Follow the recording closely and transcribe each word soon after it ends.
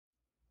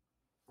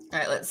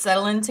right, let's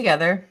settle in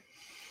together.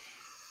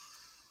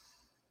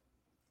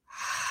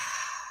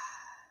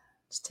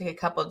 Just take a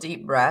couple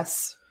deep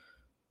breaths.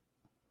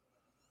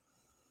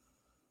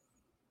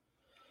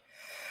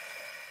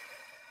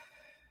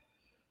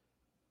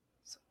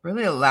 So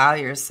really allow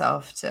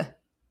yourself to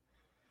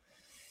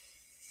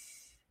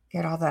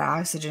get all that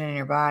oxygen in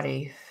your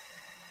body.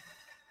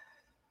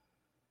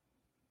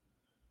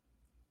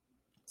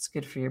 It's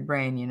good for your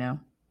brain, you know.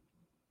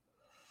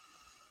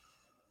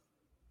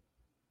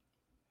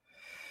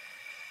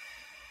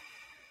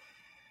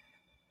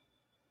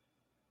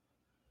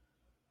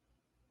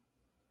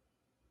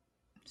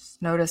 Just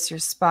notice your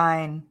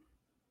spine,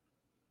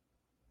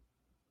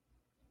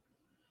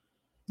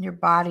 your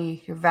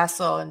body, your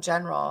vessel in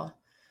general,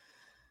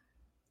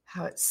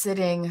 how it's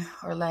sitting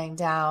or laying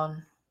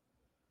down.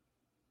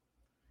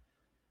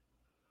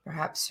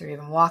 Perhaps you're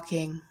even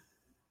walking,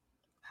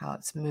 how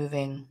it's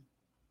moving.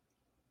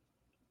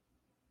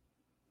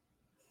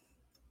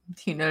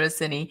 Do you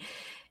notice any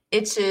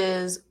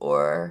itches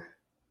or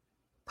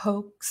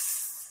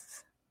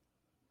pokes?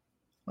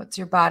 What's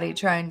your body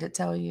trying to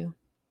tell you?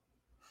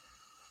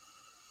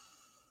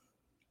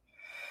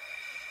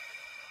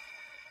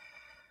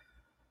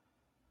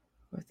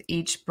 With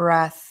each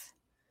breath,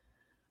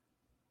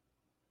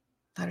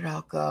 let it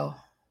all go.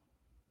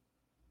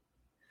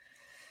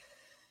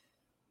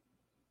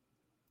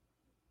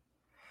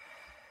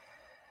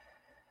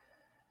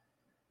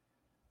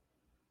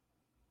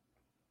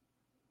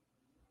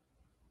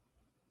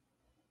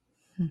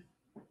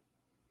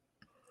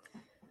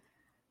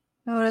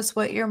 Notice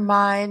what your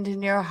mind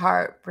and your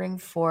heart bring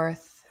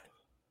forth.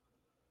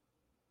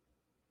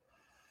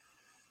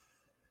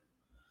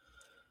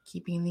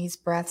 Keeping these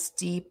breaths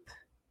deep.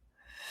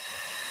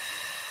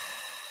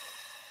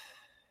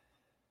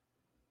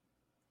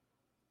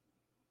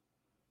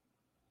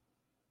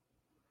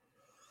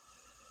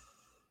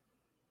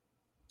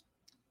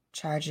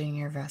 Charging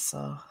your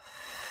vessel.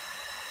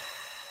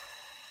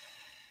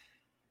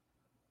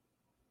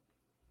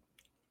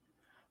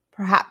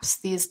 Perhaps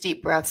these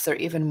deep breaths are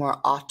even more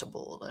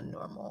audible than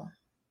normal.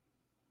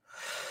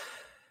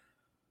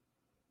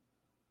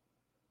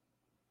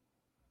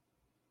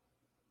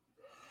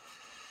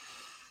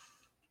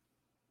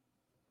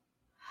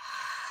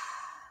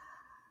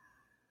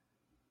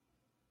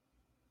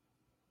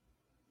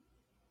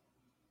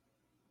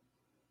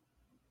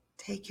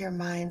 Take your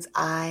mind's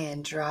eye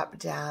and drop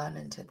down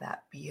into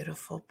that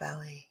beautiful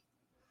belly.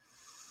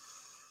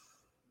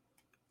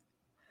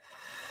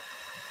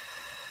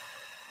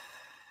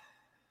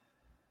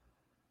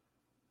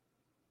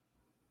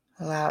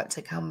 Allow it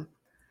to come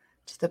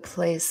to the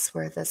place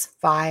where this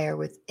fire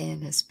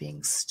within is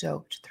being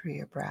stoked through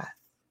your breath.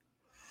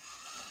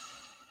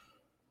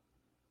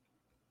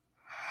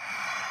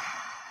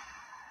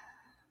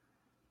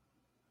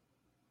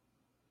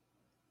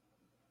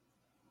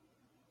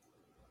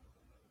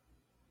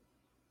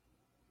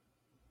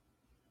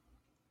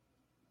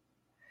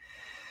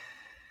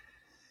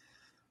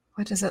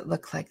 What does it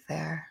look like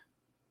there?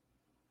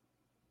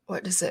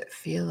 What does it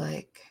feel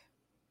like?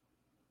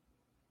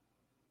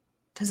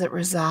 Does it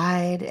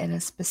reside in a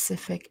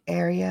specific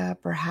area,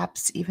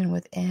 perhaps even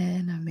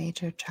within a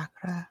major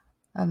chakra,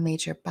 a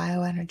major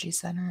bioenergy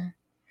center?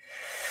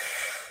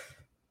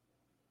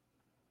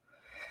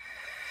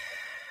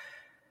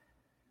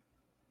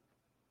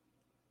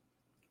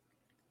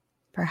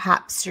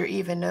 Perhaps you're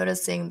even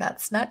noticing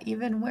that's not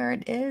even where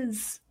it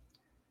is.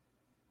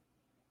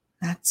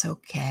 That's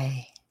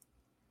okay.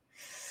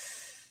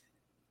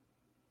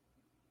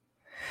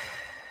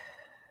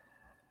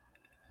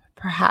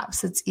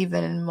 Perhaps it's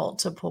even in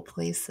multiple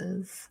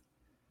places.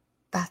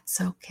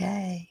 That's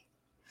okay.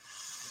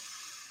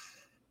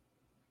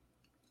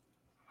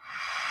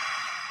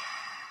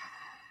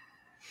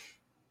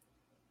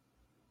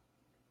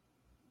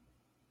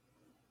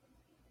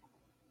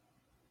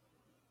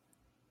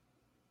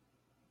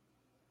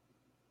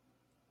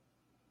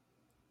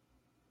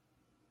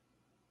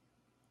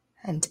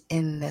 And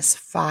in this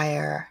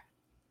fire,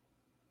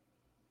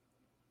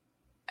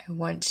 I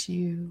want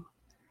you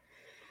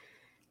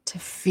to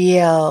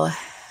feel,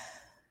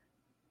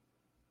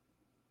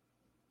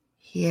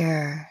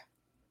 hear,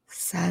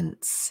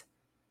 sense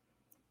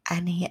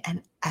any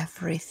and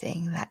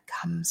everything that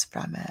comes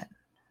from it.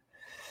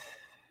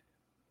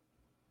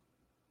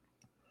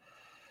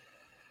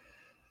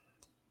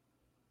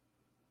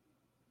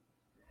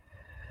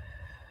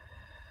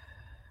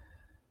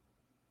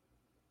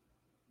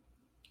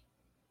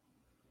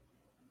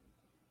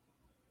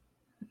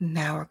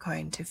 Now we're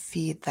going to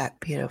feed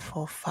that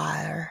beautiful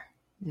fire,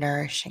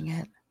 nourishing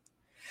it.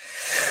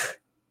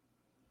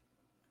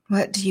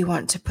 What do you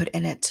want to put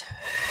in it?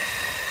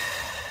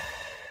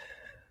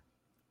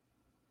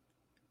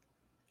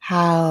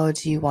 How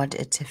do you want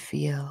it to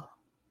feel?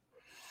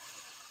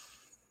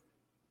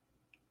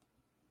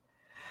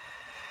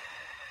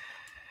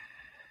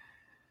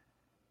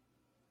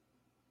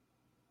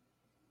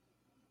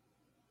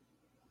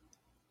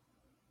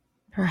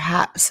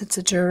 Perhaps it's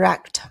a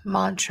direct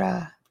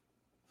mantra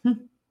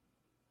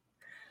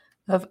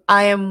of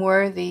I am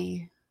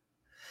worthy.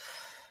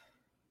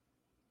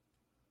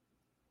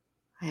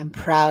 I am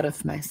proud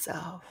of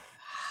myself.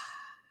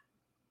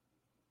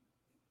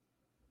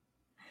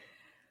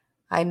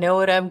 I know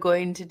what I'm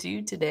going to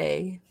do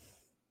today.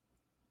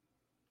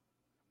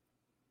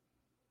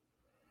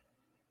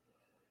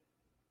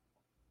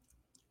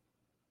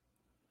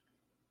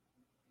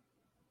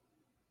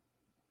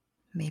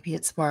 Maybe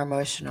it's more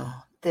emotional.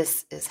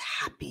 This is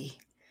happy.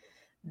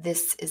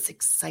 This is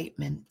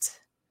excitement.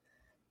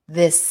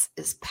 This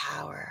is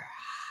power.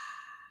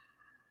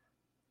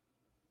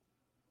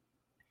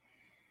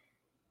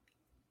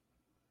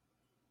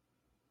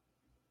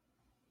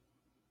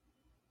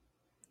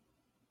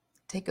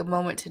 Take a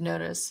moment to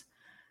notice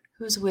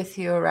who's with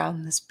you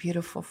around this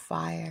beautiful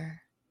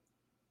fire.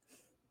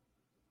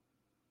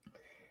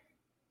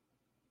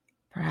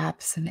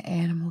 Perhaps an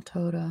animal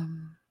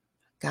totem,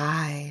 a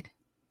guide,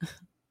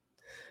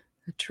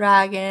 a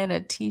dragon, a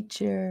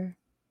teacher,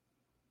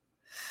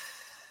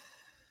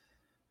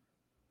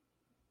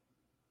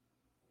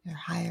 your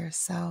higher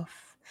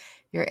self,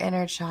 your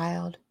inner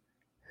child.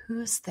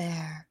 Who's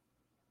there?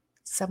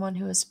 Someone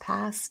who has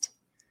passed?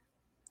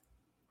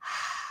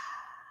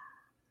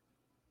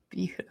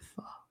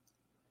 Beautiful.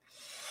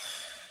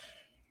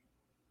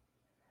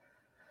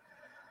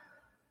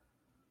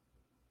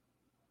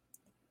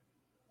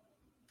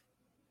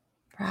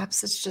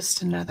 Perhaps it's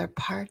just another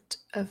part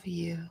of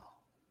you.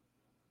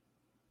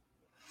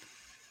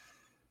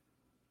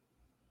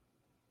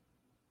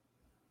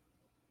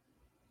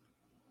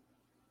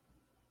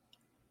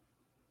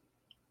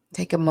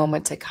 Take a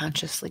moment to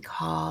consciously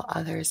call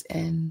others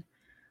in.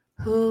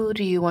 Who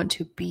do you want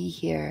to be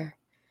here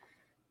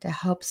to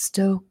help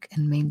stoke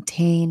and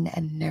maintain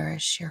and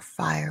nourish your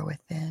fire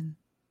within?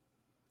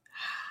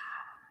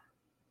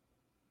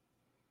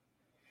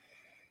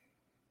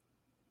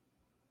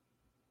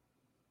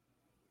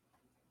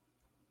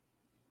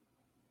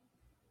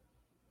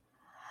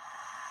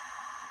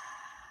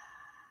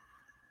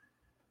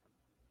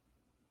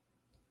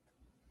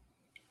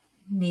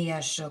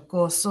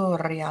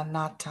 Niashokosoria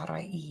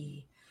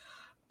natarai.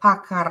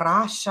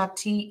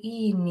 Pakarashati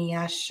I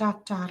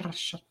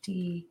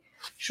niashatarashati.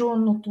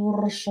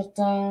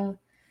 Shonuturshata.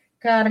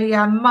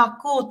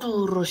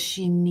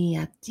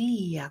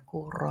 Kariamakuturushiniatia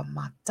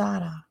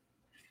kuramatara.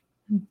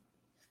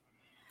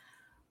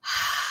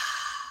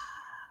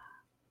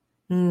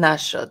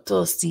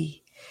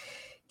 Nashatosi.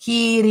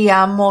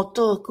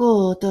 Kiriamoto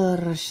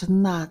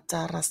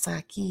kotorshnata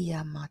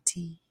rasakia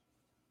mati.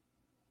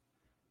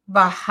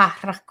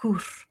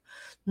 Baharakur.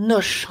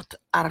 Noshot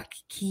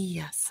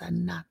arkia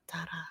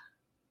sanatara.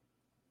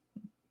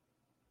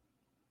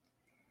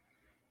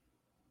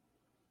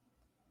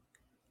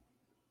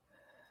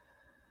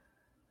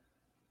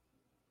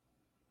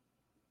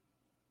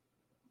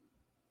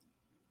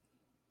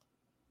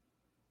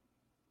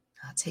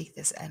 Now take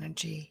this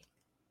energy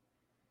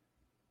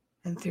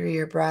and through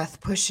your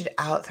breath, push it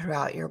out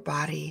throughout your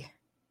body.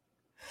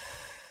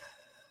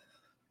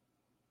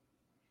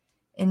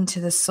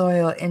 Into the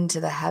soil, into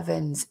the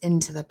heavens,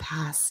 into the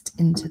past,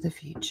 into the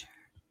future.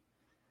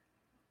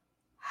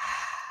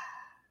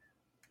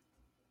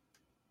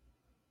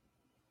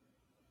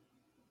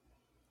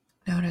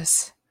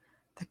 Notice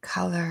the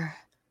color,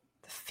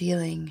 the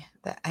feeling,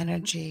 the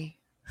energy.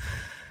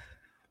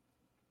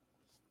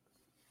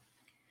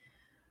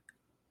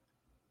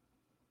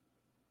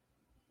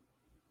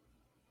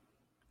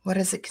 What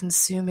is it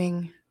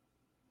consuming?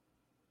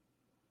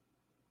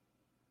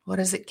 What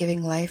is it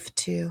giving life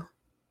to?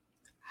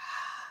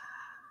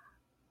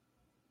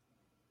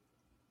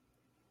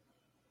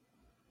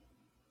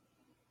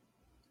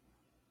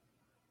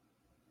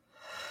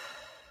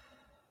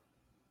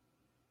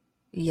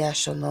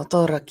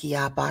 Yashonotora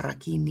kia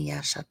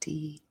barakinia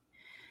shati.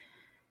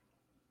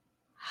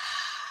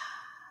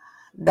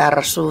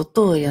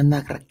 Darasutoya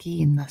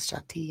nagrakina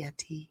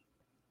shatiati.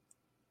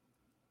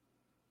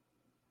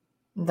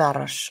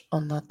 Darash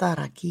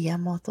onotara kia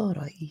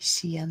motoro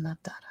ishia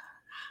natara.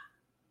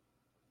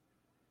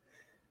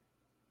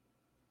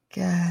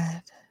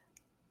 Good.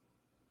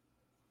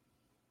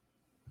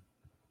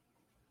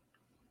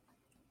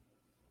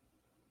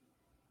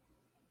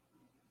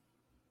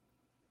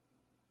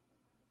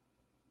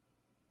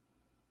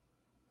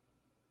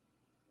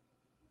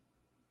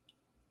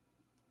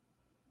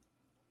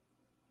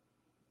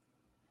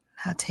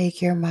 Now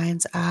take your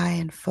mind's eye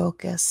and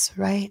focus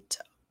right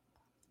at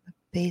the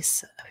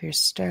base of your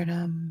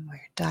sternum where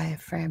your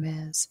diaphragm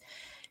is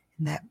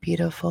in that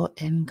beautiful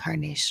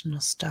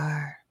incarnational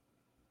star.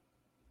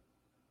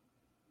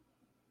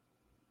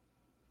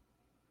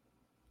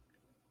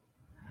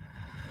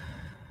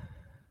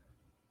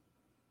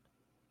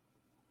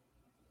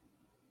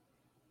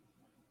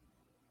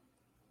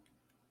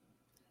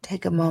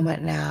 Take a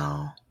moment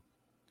now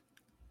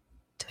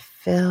to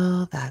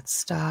fill that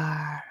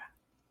star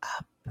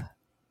up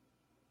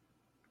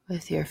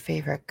with your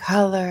favorite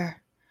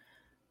color,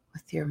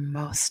 with your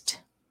most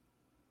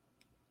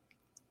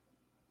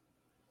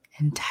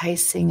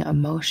enticing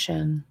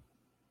emotion,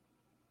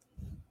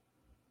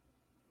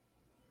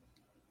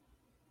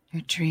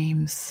 your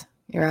dreams,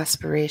 your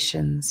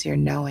aspirations, your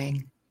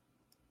knowing.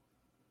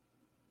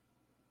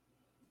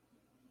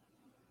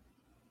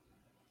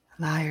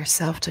 Allow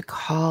yourself to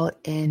call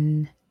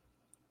in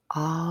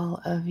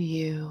all of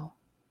you,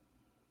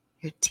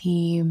 your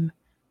team,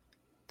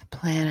 the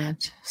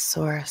planet,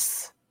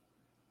 source,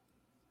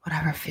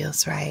 whatever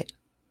feels right.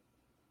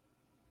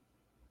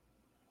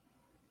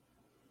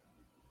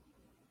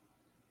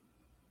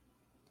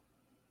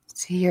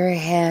 See your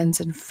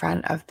hands in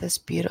front of this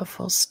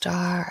beautiful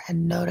star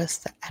and notice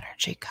the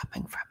energy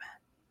coming from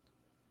it.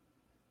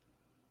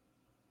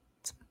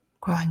 It's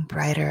growing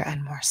brighter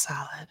and more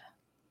solid.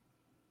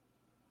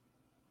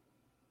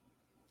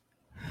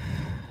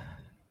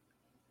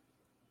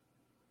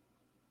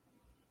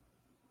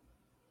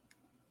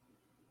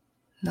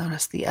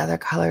 Notice the other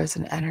colors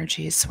and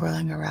energies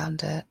swirling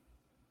around it,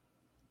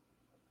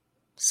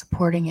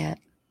 supporting it,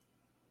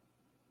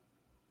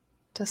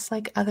 just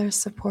like others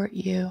support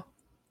you.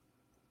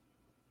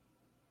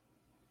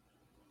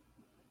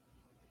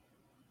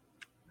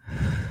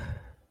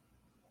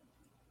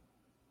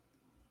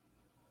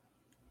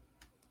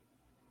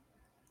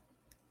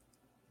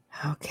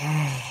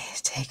 Okay,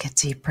 take a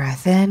deep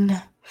breath in,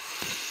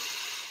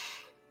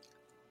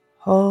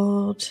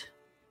 hold,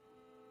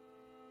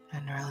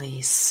 and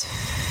release.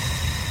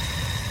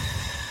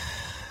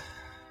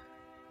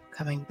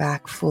 Coming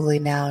back fully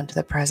now into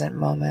the present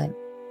moment.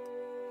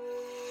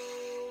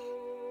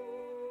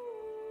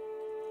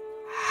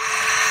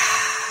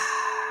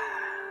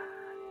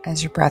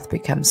 As your breath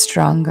becomes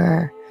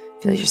stronger,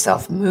 feel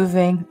yourself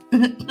moving,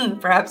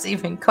 perhaps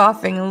even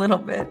coughing a little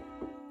bit,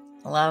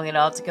 allowing it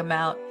all to come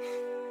out.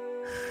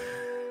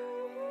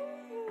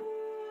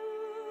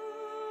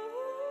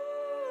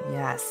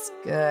 Yes,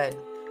 good.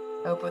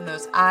 Open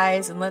those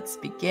eyes and let's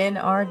begin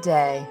our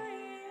day.